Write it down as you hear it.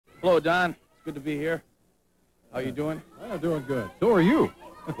Hello, Don. It's good to be here. How you doing? I'm doing good. So are you.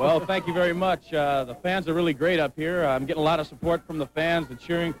 Well, thank you very much. The fans are really great up here. I'm getting a lot of support from the fans, the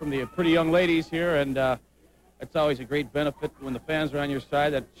cheering from the pretty young ladies here, and it's always a great benefit when the fans are on your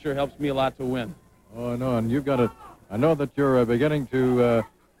side. That sure helps me a lot to win. Oh, no, and you've got to, I know that you're beginning to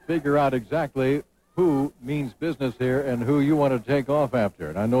figure out exactly who means business here and who you want to take off after.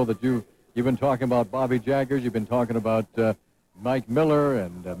 And I know that you've been talking about Bobby Jaggers, you've been talking about Mike Miller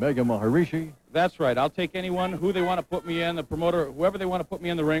and Mega Maharishi. That's right. I'll take anyone, who they want to put me in, the promoter, whoever they want to put me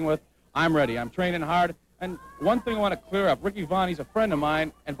in the ring with. I'm ready. I'm training hard. And one thing I want to clear up, Ricky Vaughn, he's a friend of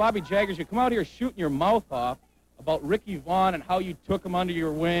mine, and Bobby Jaggers, you come out here shooting your mouth off about Ricky Vaughn and how you took him under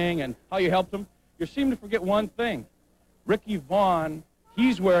your wing and how you helped him. You seem to forget one thing. Ricky Vaughn,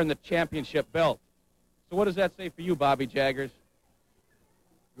 he's wearing the championship belt. So what does that say for you, Bobby Jaggers?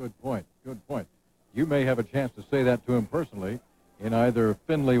 Good point. Good point. You may have a chance to say that to him personally in either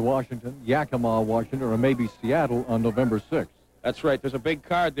Findlay, Washington, Yakima, Washington, or maybe Seattle on November 6th. That's right. There's a big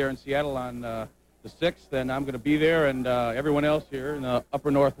card there in Seattle on the 6th, and I'm going to be there, and everyone else here in the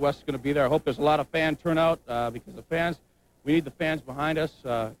upper Northwest is going to be there. I hope there's a lot of fan turnout because the fans, we need the fans behind us.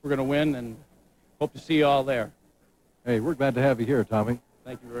 We're going to win, and hope to see you all there. Hey, we're glad to have you here, Tommy.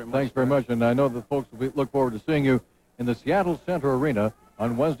 Thank you very much. Thanks very much, and I know that folks will look forward to seeing you in the Seattle Center Arena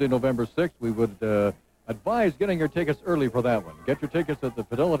on Wednesday, November 6th. We would advise getting your tickets early for that one. Get your tickets at the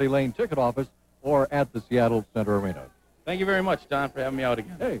Fidelity Lane ticket office or at the Seattle Center Arena. Thank you very much, Don, for having me out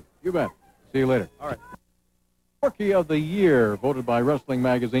again. Hey, you bet. See you later. All right. Rookie of the Year, voted by Wrestling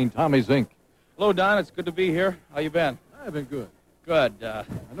Magazine, Tommy ZENK. Hello, Don. It's good to be here. How you been? I've been good. Good. I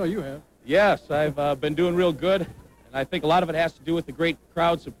know you have. Yes, I've been doing real good, and I think a lot of it has to do with the great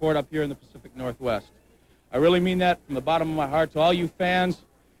crowd support up here in the Pacific Northwest. I really mean that from the bottom of my heart to all you fans.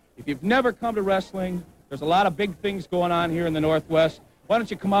 If you've never come to wrestling, there's a lot of big things going on here in the Northwest. Why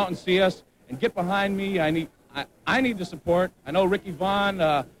don't you come out and see us and get behind me? I need the support. I know Ricky Vaughn,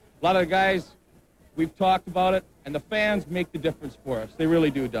 a lot of the guys, we've talked about it, and the fans make the difference for us. They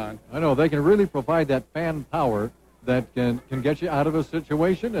really do, Don. I know. They can really provide that fan power that can get you out of a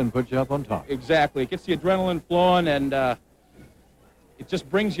situation and put you up on top. Exactly. It gets the adrenaline flowing, and it just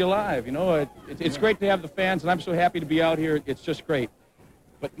brings you alive. You know, it's great to have the fans, and I'm so happy to be out here. It's just great.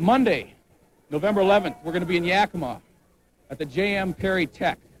 But Monday, November 11th, we're going to be in Yakima at the J.M. Perry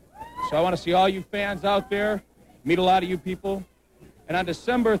Tech. So I want to see all you fans out there, meet a lot of you people. And on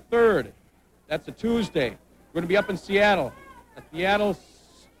December 3rd, that's a Tuesday, we're going to be up in Seattle at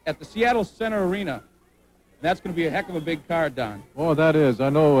the Seattle Center Arena. And that's going to be a heck of a big card, Don. Oh, that is.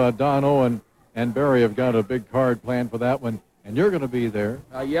 I know Don Owen and Barry have got a big card planned for that one, and you're going to be there.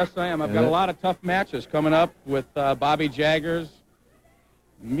 Yes, I am. I've got a lot of tough matches coming up with Bobby Jaggers,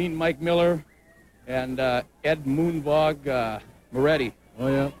 me and Mike Miller, and Ed Moonvog Moretti. Oh,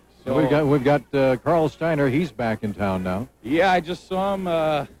 yeah. So we've got Carl Steiner. He's back in town now. Yeah, I just saw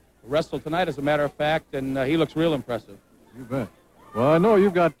him wrestle tonight, as a matter of fact, and he looks real impressive. You bet. Well, I know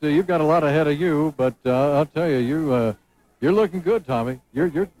you've got a lot ahead of you, but I'll tell you, you're looking good, Tommy.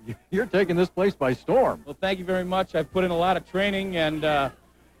 You're taking this place by storm. Well, thank you very much. I've put in a lot of training, and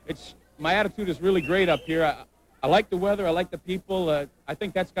my attitude is really great up here. I like the weather. I like the people. I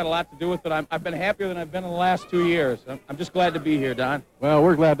think that's got a lot to do with it. I've been happier than I've been in the last 2 years. I'm just glad to be here, Don. Well,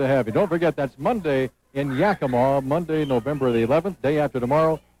 we're glad to have you. Don't forget, that's Monday in Yakima, Monday, November the 11th, day after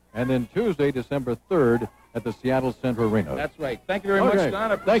tomorrow, and then Tuesday, December 3rd at the Seattle Center Arena. That's right. Thank you very much,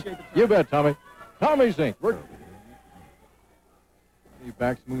 Don. I appreciate the time. You bet, Tommy. Tommy ZENK. He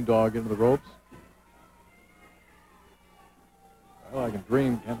backs Moondog into the ropes. Well, I can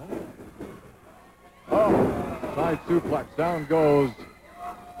dream, can't I? Oh, side suplex. Down goes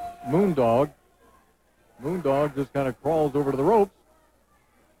Moondog. Moondog just kind of crawls over to the ropes.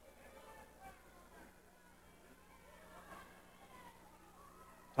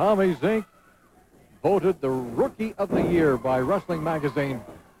 Tommy ZENK, voted the Rookie of the Year by Wrestling Magazine.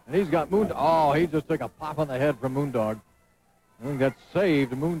 And he's got Moondog. Oh, he just took a pop on the head from Moondog. I think that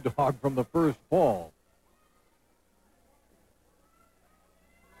saved Moondog from the first fall.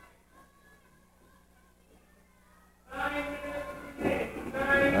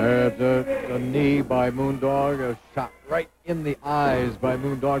 A knee by Moondog, a shot right in the eyes by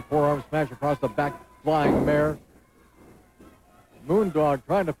Moondog, forearm smash across the back, flying mare. Moondog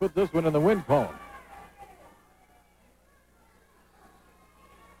trying to put this one in the wind cone.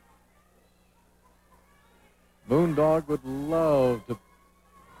 Moondog would love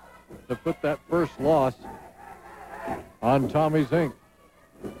to put that first loss on Tommy ZENK.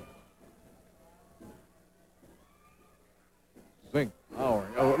 ZENK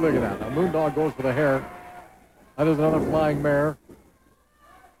powering. Oh, look at that. Now Moondog goes for the hair. That is another flying mare.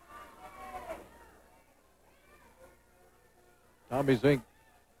 Tommy Zink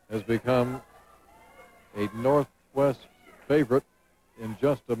has become a Northwest favorite in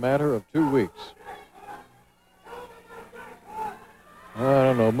just a matter of 2 weeks. I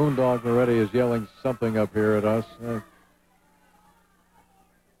don't know. Moondog Moretti is yelling something up here at us. It's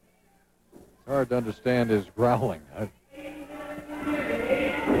hard to understand his growling.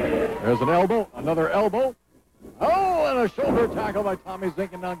 There's an elbow, another elbow. Oh, and a shoulder tackle by Tommy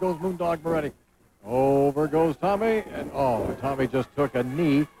Zink, and down goes Moondog Moretti. Over goes Tommy, and Tommy just took a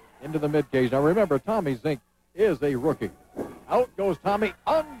knee into the midcage. Now remember, Tommy Zink is a rookie. Out goes Tommy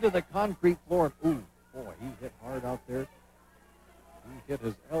onto the concrete floor. Ooh, boy, he hit hard out there. He hit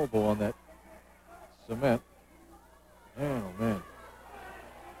his elbow on that cement. Oh, man.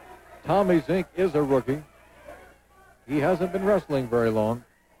 Tommy Zink is a rookie. He hasn't been wrestling very long.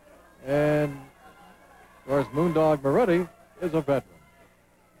 And, of course, Moondog Moretti is a veteran.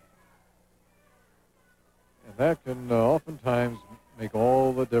 And that can oftentimes make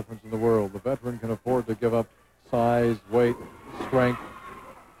all the difference in the world. The veteran can afford to give up size, weight, strength,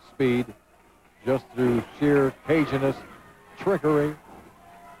 speed, just through sheer caginess, trickery,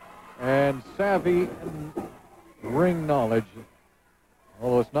 and savvy and ring knowledge.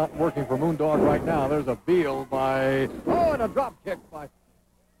 Although it's not working for Moondog right now. There's a Beal by, and a drop kick by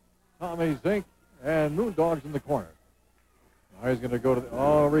Tommy Zink, and Moondog's in the corner. Now he's going to go to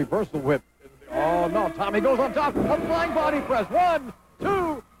the, reversal whip. Oh, no, Tommy goes on top. A flying body press. 1,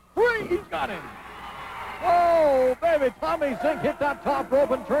 2, 3. He's got him. Oh, baby, Tommy Zink hit that top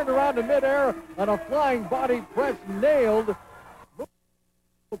rope and turned around in midair, and a flying body press nailed.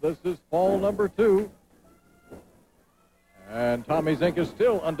 This is fall number 2. And Tommy Zink is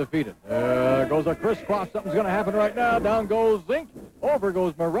still undefeated. Goes a crisscross. Something's going to happen right now. Down goes Zink. Over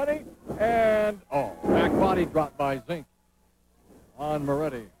goes Moretti. And, back body drop by Zink on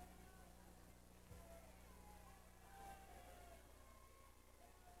Moretti.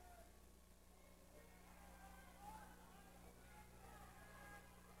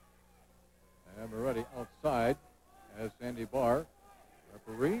 And Moretti outside as Sandy Barr,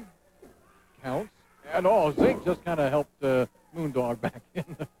 referee, counts. And Zink just kind of helped Moondog back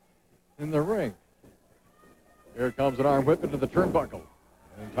in the ring. Here comes an arm whip into the turnbuckle.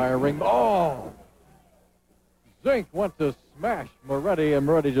 The entire ring. Zink went to smash Moretti, and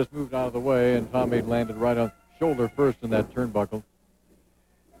Moretti just moved out of the way, and Tommy landed right on shoulder first in that turnbuckle.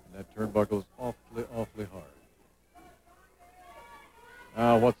 And that turnbuckle's awfully, awfully hard.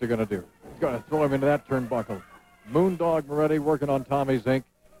 Now, what's he going to do? He's going to throw him into that turnbuckle. Moondog Moretti working on Tommy Zink.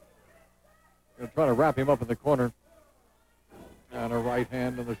 Going to try to wrap him up in the corner. And a right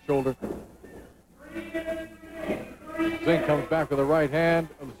hand on the shoulder. Zink comes back with a right hand,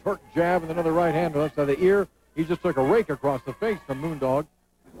 a short jab, and another right hand to the left side of the ear. He just took a rake across the face from Moondog.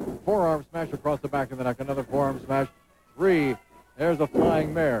 Forearm smash across the back of the neck. Another forearm smash. 3. There's a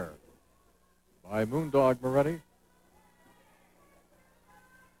flying mare by Moondog Moretti.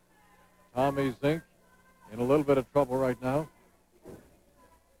 Tommy Zink in a little bit of trouble right now.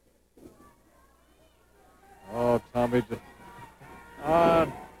 Tommy just...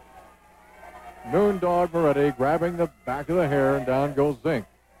 Moondog Moretti grabbing the back of the hair, and down goes Zink.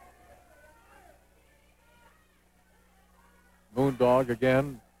 Moondog,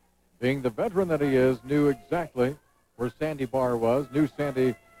 again, being the veteran that he is, knew exactly where Sandy Barr was. Knew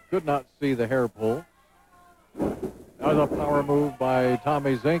Sandy could not see the hair pull. That was a power move by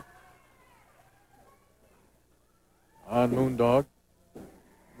Tommy Zink on Moondog.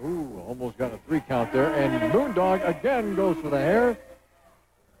 Ooh, almost got a 3 count there. And Moondog again goes for the hair.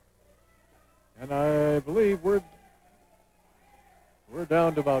 And I believe we're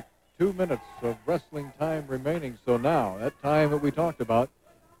down to about 2 minutes of wrestling time remaining. So now, that time that we talked about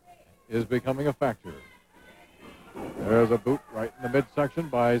is becoming a factor. There's a boot right in the midsection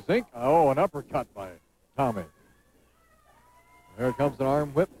by Zink. An uppercut by Tommy. There comes an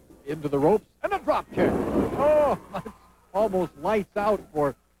arm whip into the ropes and a drop kick. That's almost lights out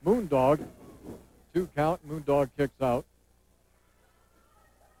for Moondog. 2 count, Moondog kicks out.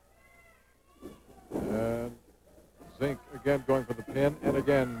 And Zink again going for the pin, and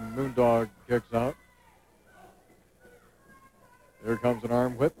again Moondog kicks out. Here comes an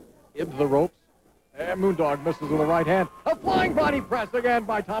arm whip into the ropes, and Moondog misses with the right hand. A flying body press again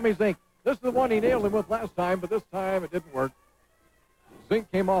by Tommy Zink. This is the one he nailed him with last time, but this time it didn't work. Zink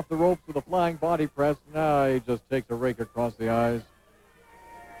came off the ropes with a flying body press. Now he just takes a rake across the eyes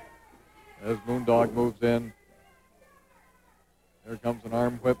as Moondog moves in. Here comes an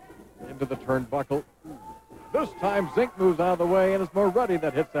arm whip into the turnbuckle. This time Zink moves out of the way, and it's Moretti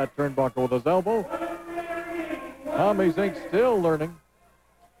that hits that turnbuckle with his elbow. Tommy Zink still learning.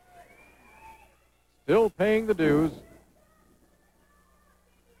 Still paying the dues.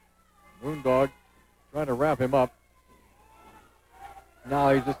 Moondog trying to wrap him up.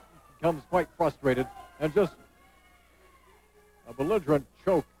 Now he just becomes quite frustrated and just a belligerent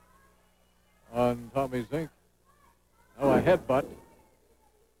choke on Tommy Zink. Now a headbutt.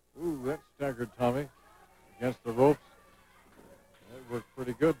 Ooh, that staggered Tommy against the ropes. That worked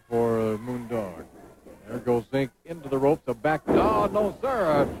pretty good for Moondog. There goes Zink into the ropes. A back. Oh, no,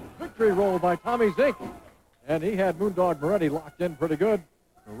 sir. A victory roll by Tommy Zink. And he had Moondog Moretti locked in pretty good.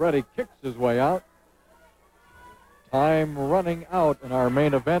 Moretti kicks his way out. Time running out in our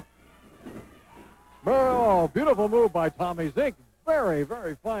main event. Oh, beautiful move by Tommy Zink. Very,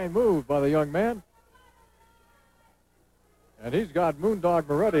 very fine move by the young man. And he's got Moondog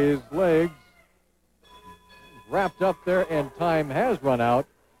Moretti's legs wrapped up there, and time has run out.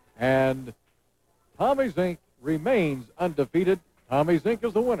 And Tommy Zink remains undefeated. Tommy Zink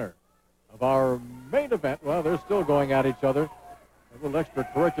is the winner of our main event. Well, they're still going at each other. A little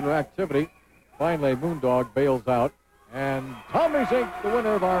extracurricular activity. Finally, Moondog bails out. And Tommy Zink, the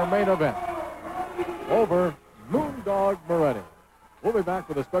winner of our main event, over Moondog Moretti. We'll be back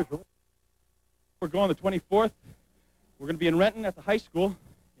with a special. We're going the 24th. We're going to be in Renton at the high school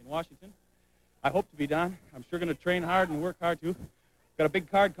in Washington. I hope to be, Don. I'm sure going to train hard and work hard, too. Got a big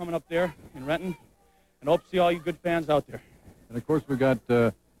card coming up there in Renton, and hope to see all you good fans out there. And, of course, we got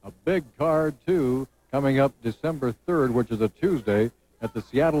a big card, too, coming up December 3rd, which is a Tuesday, at the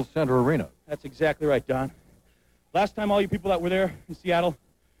Seattle Center Arena. That's exactly right, Don. Last time all you people that were there in Seattle,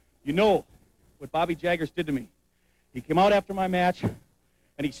 you know what Bobby Jaggers did to me. He came out after my match,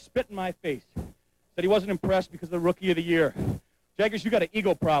 and he spit in my face. Said he wasn't impressed because of the Rookie of the Year. Jaggers, you got an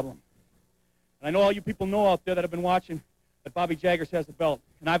ego problem. And I know all you people know out there that have been watching that Bobby Jaggers has the belt,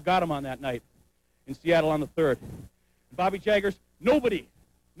 and I've got him on that night in Seattle on the 3rd. And Bobby Jaggers, nobody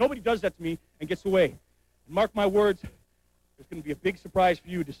does that to me and gets away. And mark my words, there's going to be a big surprise for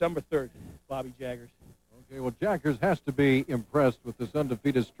you December 3rd, Bobby Jaggers. Okay, well, Jaggers has to be impressed with this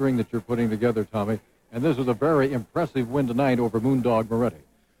undefeated string that you're putting together, Tommy. And this is a very impressive win tonight over Moondog Moretti.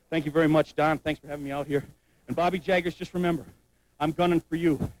 Thank you very much, Don. Thanks for having me out here. And Bobby Jaggers, just remember, I'm gunning for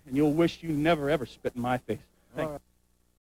you, and you'll wish you never, ever spit in my face. Thanks.